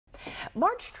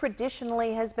March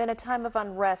traditionally has been a time of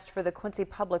unrest for the Quincy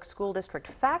Public School District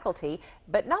faculty,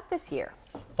 but not this year.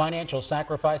 Financial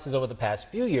sacrifices over the past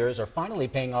few years are finally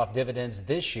paying off dividends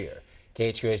this year.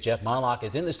 KHQA's Jeff Mylock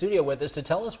is in the studio with us to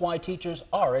tell us why teachers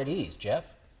are at ease. Jeff?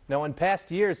 Now, in past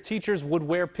years, teachers would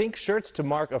wear pink shirts to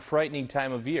mark a frightening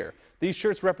time of year. These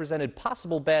shirts represented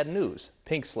possible bad news,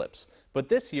 pink slips. But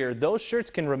this year, those shirts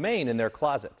can remain in their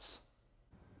closets.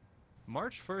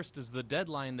 March 1st is the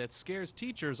deadline that scares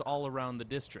teachers all around the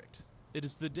district. It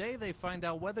is the day they find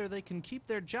out whether they can keep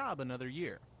their job another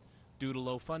year. Due to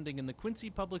low funding in the Quincy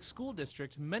Public School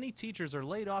District, many teachers are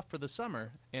laid off for the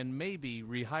summer and may be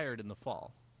rehired in the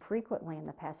fall. Frequently in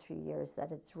the past few years that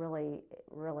it's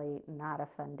really not a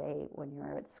fun day when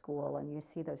you're at school and you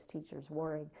see those teachers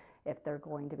worrying if they're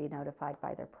going to be notified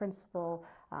by their principal,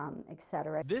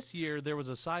 etc. This year there was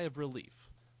a sigh of relief.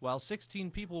 While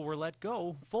 16 people were let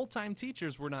go, full-time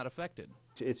teachers were not affected.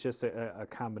 It's just a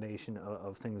combination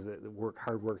of things,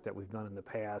 hard work that we've done in the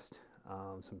past,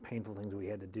 some painful things we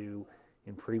had to do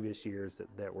in previous years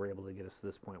that were able to get us to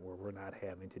this point where we're not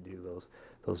having to do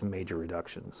those major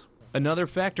reductions. Another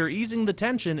factor easing the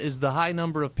tension is the high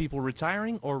number of people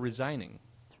retiring or resigning.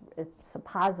 It's a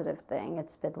positive thing.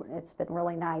 It's been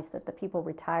really nice that the people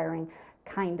retiring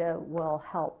kind of will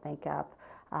help make up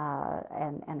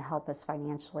and help us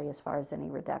financially as far as any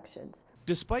reductions.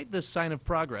 Despite this sign of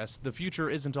progress, the future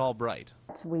isn't all bright.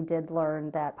 We did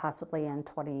learn that possibly in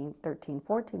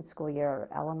 2013-14 school year,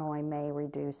 Illinois may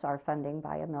reduce our funding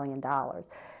by $1 million.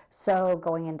 So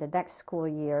going into next school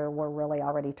year, we're really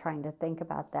already trying to think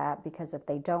about that, because if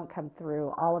they don't come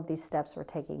through, all of these steps we're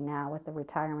taking now with the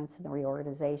retirements and the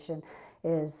reorganization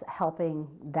is helping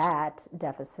that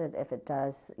deficit if it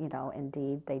does,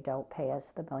 indeed they don't pay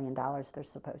us the $1 million they're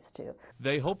supposed to.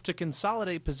 They hope to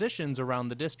consolidate positions around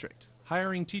the district.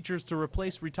 Hiring teachers to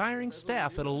replace retiring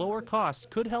staff at a lower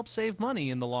cost could help save money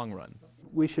in the long run.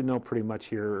 We should know pretty much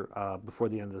here before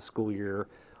the end of the school year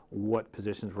what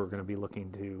positions we're going to be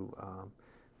looking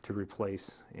to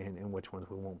replace and which ones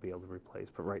we won't be able to replace.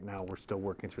 But right now we're still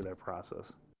working through that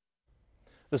process.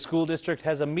 The school district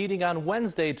has a meeting on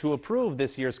Wednesday to approve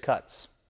this year's cuts.